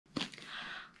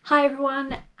Hi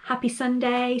everyone, happy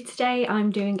Sunday. Today I'm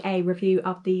doing a review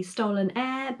of the Stolen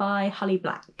Heir by Holly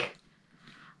Black.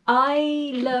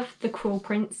 I love the Cruel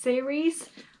Prince series.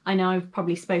 I know I've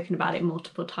probably spoken about it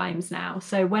multiple times now.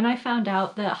 So when I found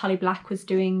out that Holly Black was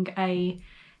doing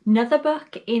another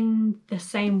book in the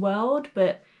same world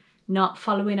but not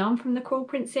following on from the Cruel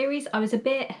Prince series, I was a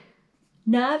bit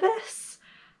nervous.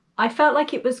 I felt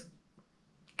like it was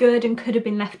good and could have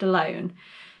been left alone.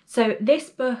 So this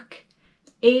book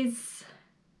is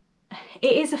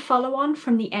a follow-on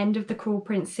from the end of the Cruel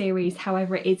Prince series,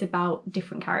 however it is about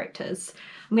different characters.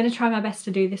 I'm going to try my best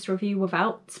to do this review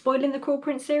without spoiling the Cruel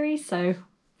Prince series, so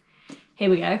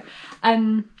here we go.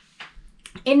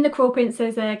 In the Cruel Prince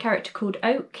there's a character called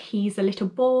Oak. He's a little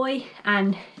boy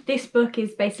and this book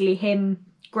is basically him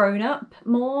grown up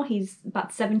more. He's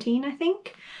about 17 I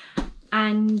think,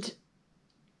 and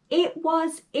it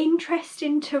was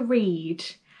interesting to read.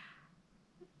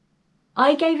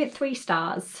 I gave it 3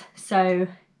 stars, so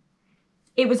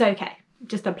it was okay.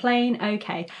 Just a plain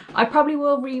okay. I probably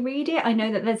will reread it. I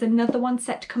know that there's another one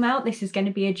set to come out. This is going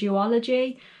to be a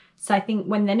duology. So I think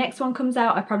when the next one comes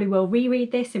out, I probably will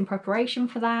reread this in preparation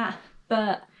for that.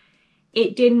 But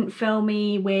it didn't fill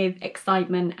me with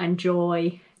excitement and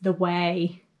joy the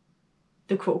way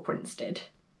the Cruel Prince did,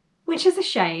 which is a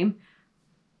shame.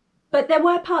 But there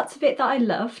were parts of it that I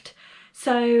loved.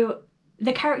 So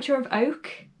the character of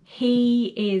Oak,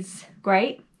 he is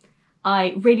great.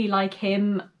 I really like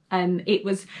him. It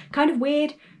was kind of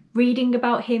weird reading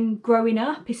about him growing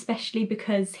up, especially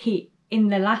because in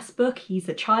the last book he's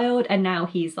a child and now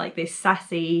he's like this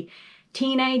sassy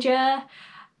teenager.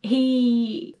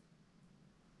 He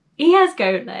has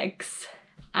goat legs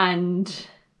and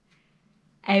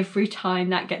every time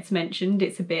that gets mentioned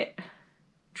it's a bit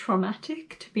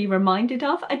traumatic to be reminded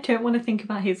of. I don't want to think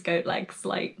about his goat legs,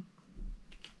 like,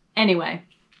 anyway.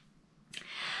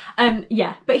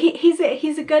 Yeah, but he's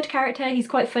a good character. He's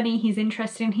quite funny, he's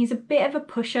interesting, he's a bit of a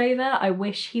pushover. I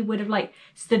wish he would have like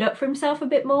stood up for himself a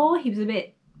bit more. He was a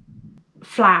bit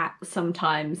flat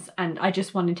sometimes and I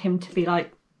just wanted him to be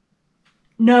like,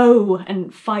 no,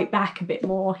 and fight back a bit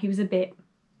more. He was a bit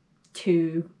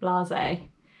too blasé.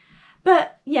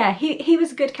 But yeah, he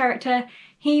was a good character.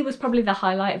 He was probably the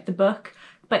highlight of the book,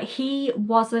 but he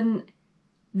wasn't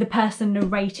the person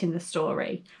narrating the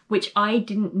story, which I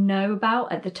didn't know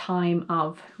about at the time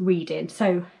of reading.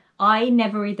 So I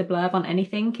never read the blurb on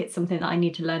anything. It's something that I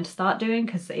need to learn to start doing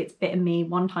because it's bitten me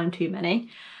one time too many.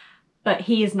 But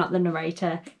he is not the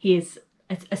narrator. He is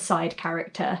a side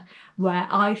character where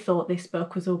I thought this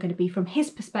book was all going to be from his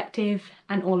perspective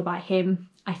and all about him.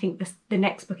 I think the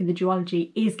next book in the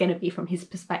duology is going to be from his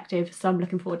perspective, so I'm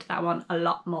looking forward to that one a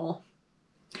lot more.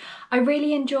 I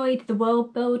really enjoyed the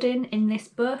world building in this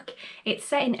book. It's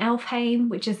set in Elfhame,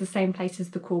 which is the same place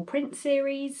as the Cruel Prince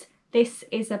series. This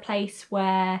is a place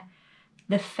where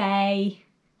the fae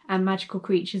and magical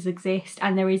creatures exist,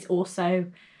 and there is also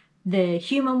the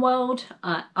human world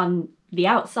on the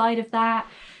outside of that.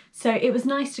 So it was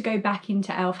nice to go back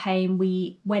into Elfhame.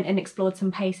 We went and explored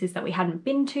some places that we hadn't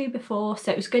been to before,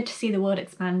 so it was good to see the world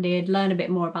expanded, learn a bit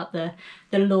more about the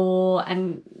lore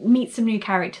and meet some new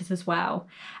characters as well.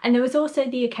 And there was also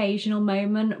the occasional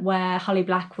moment where Holly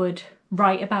Black would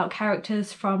write about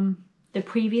characters from the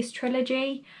previous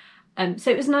trilogy.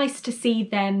 So it was nice to see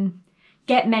them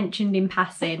get mentioned in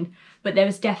passing, but there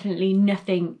was definitely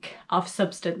nothing of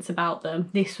substance about them.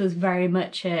 This was very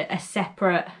much a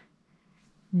separate,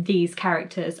 these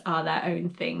characters are their own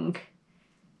thing,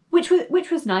 which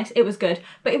was nice. It was good,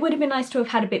 but it would have been nice to have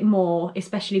had a bit more,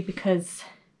 especially because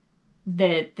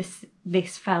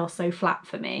this fell so flat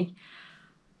for me.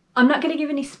 I'm not going to give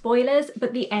any spoilers,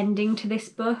 but the ending to this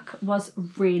book was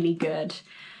really good.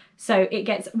 So it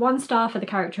gets 1 star for the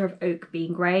character of Oak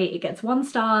being great. It gets 1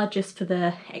 star just for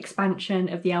the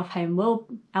expansion of the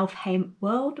Elfhame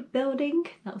world building.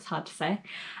 That was hard to say.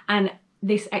 And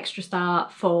this extra star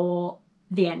for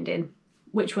the ending,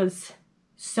 which was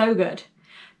so good,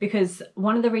 because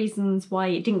one of the reasons why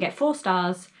it didn't get 4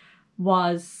 stars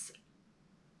was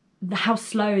how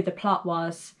slow the plot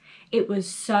was. It was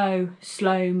so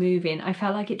slow moving. I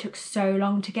felt like it took so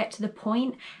long to get to the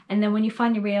point, and then when you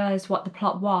finally realise what the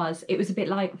plot was, it was a bit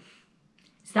like,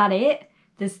 is that it?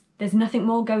 There's nothing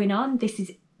more going on? This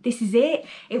is it?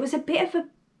 It was a bit of a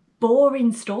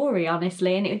boring story,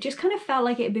 honestly, and it just kind of felt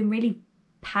like it had been really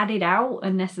padded out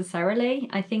unnecessarily.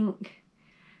 I think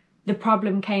the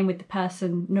problem came with the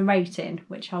person narrating,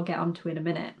 which I'll get onto in a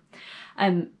minute.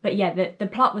 But yeah, the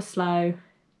plot was slow,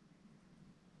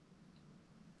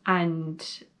 and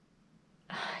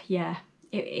yeah,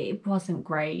 it wasn't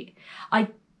great. I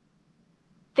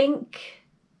think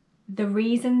the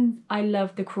reason I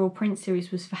loved the Cruel Prince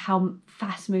series was for how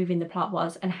fast moving the plot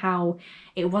was and how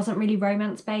it wasn't really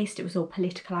romance based, it was all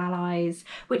political allies,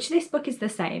 which this book is the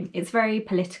same. It's very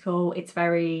political, it's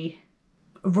very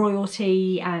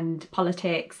royalty and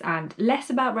politics and less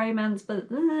about romance, but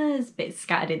there's bits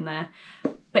scattered in there.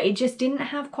 But it just didn't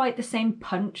have quite the same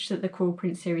punch that the Cruel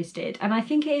Prince series did. And I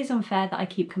think it is unfair that I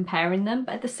keep comparing them,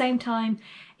 but at the same time,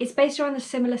 it's based around a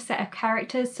similar set of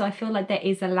characters, so I feel like there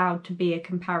is allowed to be a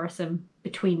comparison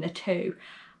between the two.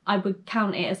 I would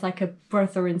count it as like a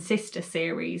brother and sister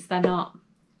series. They're not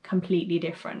completely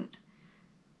different.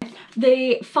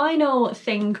 The final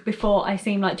thing before I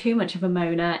seem like too much of a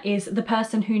moaner is the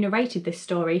person who narrated this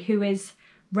story, who is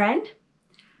Wren,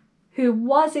 who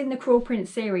was in the Cruel Prince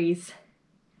series.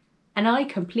 And I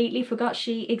completely forgot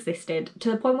she existed,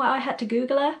 to the point where I had to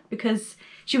Google her, because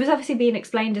she was obviously being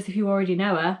explained as if you already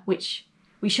know her, which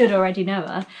we should already know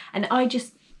her, and I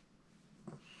just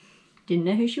didn't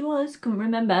know who she was, couldn't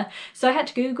remember. So I had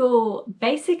to Google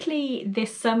basically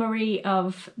this summary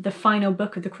of the final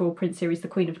book of the Cruel Prince series, The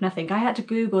Queen of Nothing. I had to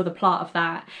Google the plot of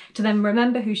that to then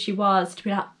remember who she was, to be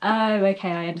like, oh,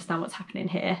 okay, I understand what's happening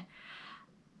here.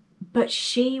 But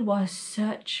she was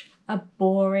such a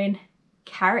boring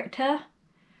character.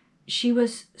 She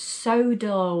was so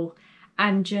dull,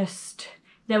 and just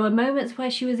there were moments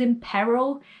where she was in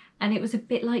peril and it was a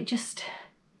bit like, just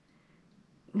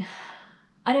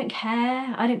I don't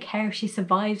care if she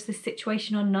survives this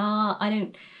situation or not. I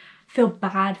don't feel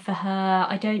bad for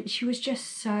her. She was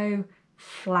just so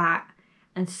flat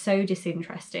and so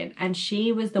disinterested, and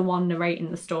she was the one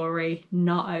narrating the story,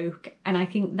 not Oak, and I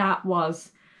think that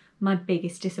was my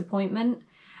biggest disappointment.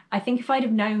 I think if I'd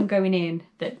have known going in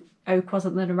that Oak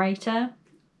wasn't the narrator,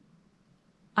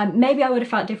 maybe I would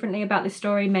have felt differently about this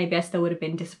story. Maybe I still would have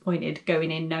been disappointed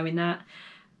going in knowing that.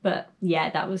 But yeah,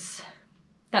 that was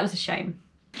a shame.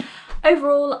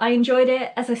 Overall, I enjoyed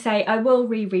it. As I say, I will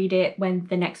reread it when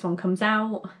the next one comes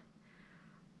out.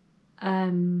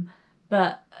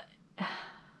 But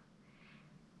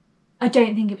I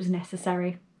don't think it was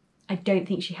necessary. I don't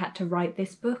think she had to write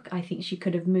this book. I think she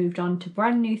could have moved on to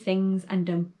brand new things and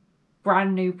done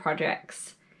brand new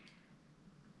projects.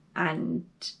 And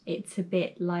it's a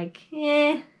bit like,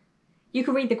 you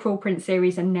could read the Cruel Prince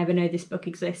series and never know this book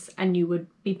exists, and you would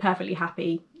be perfectly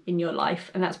happy in your life,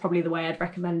 and that's probably the way I'd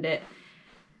recommend it.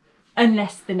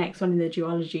 Unless the next one in the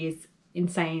duology is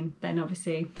insane, then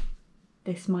obviously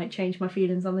this might change my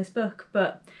feelings on this book.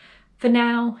 But for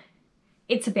now,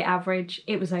 it's a bit average.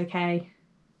 It was okay.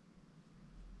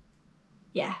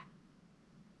 Yeah.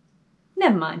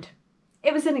 Never mind.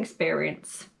 It was an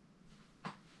experience.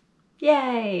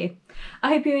 Yay! I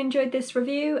hope you enjoyed this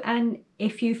review, and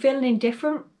if you feel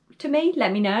indifferent to me,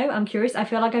 let me know. I'm curious. I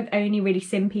feel like I've only really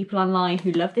seen people online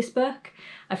who love this book.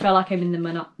 I feel like I'm in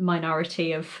the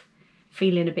minority of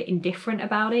feeling a bit indifferent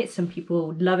about it. Some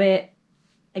people love it.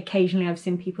 Occasionally I've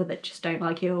seen people that just don't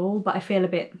like it at all, but I feel a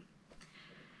bit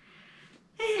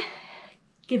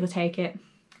give or take it.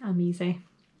 I'm easy.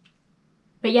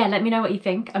 But yeah, let me know what you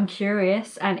think. I'm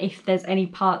curious, and if there's any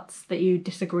parts that you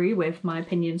disagree with my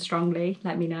opinion strongly,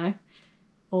 let me know.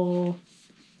 Or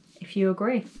if you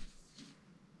agree.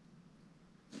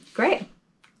 Great.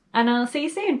 And I'll see you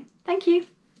soon. Thank you.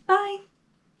 Bye.